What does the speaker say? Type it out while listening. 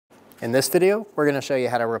In this video, we're going to show you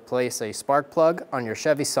how to replace a spark plug on your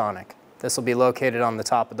Chevy Sonic. This will be located on the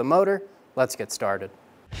top of the motor. Let's get started.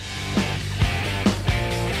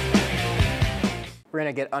 We're going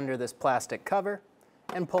to get under this plastic cover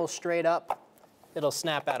and pull straight up. It'll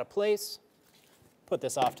snap out of place. Put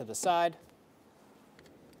this off to the side.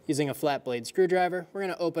 Using a flat blade screwdriver, we're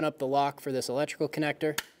going to open up the lock for this electrical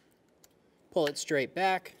connector. Pull it straight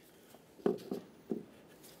back.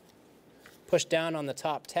 Push down on the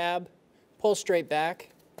top tab, pull straight back,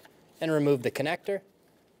 and remove the connector.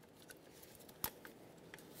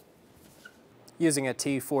 Using a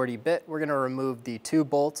T40 Bit, we're going to remove the 2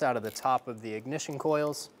 bolts out of the top of the ignition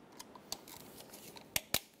coils.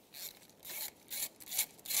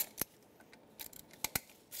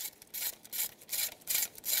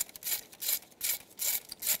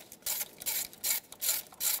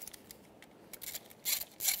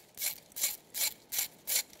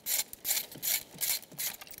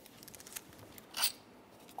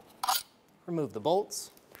 Remove the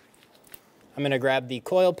bolts. I'm going to grab the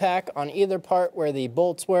coil pack on either part where the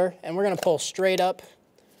bolts were, and we're going to pull straight up,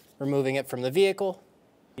 removing it from the vehicle.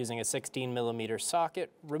 Using a 16mm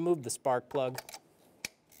socket, remove the spark plug.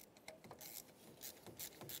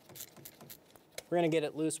 We're going to get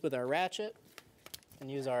it loose with our ratchet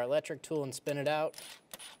and use our electric tool and spin it out.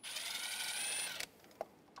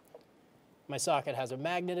 My socket has a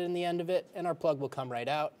magnet in the end of it, and our plug will come right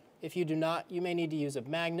out. If you do not, you may need to use a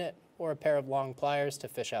magnet or a pair of long pliers to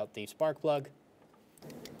fish out the spark plug.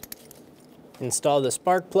 Install the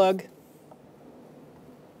spark plug.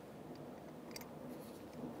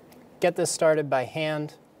 Get this started by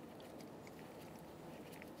hand.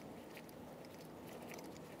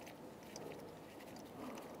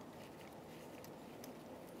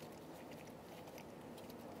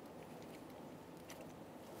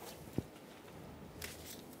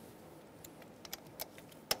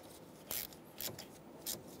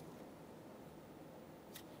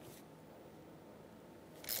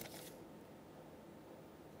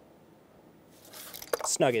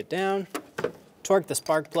 Snug it down, torque the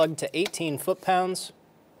spark plug to 18 foot-pounds.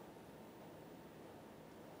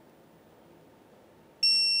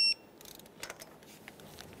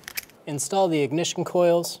 Install the ignition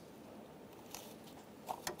coils.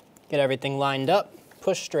 Get everything lined up,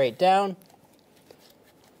 push straight down.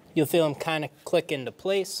 You'll feel them kind of click into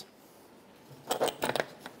place.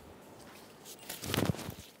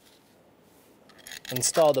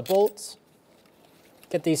 Install the bolts.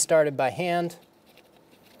 Get these started by hand.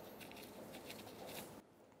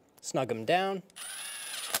 Snug them down.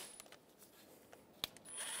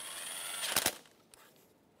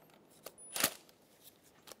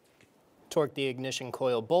 Torque the ignition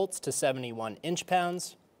coil bolts to 71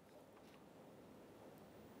 inch-pounds.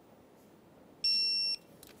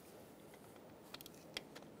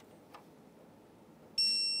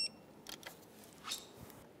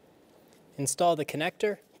 Install the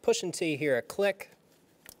connector. Push until you hear a click.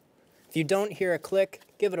 If you don't hear a click,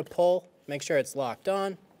 give it a pull. Make sure it's locked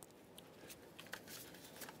on.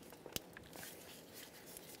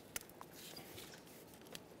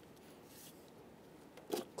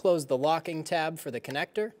 Close the locking tab for the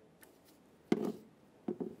connector.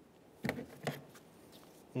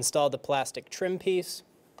 Install the plastic trim piece.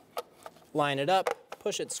 Line it up,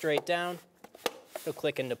 push it straight down. It'll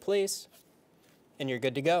click into place, and you're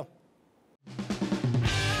good to go.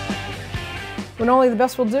 When only the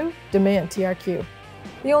best will do, demand TRQ.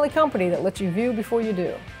 The only company that lets you view before you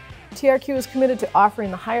do. TRQ is committed to offering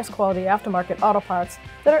the highest quality aftermarket auto parts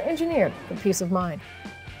that are engineered for peace of mind.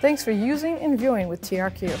 Thanks for using and viewing with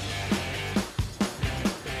TRQ.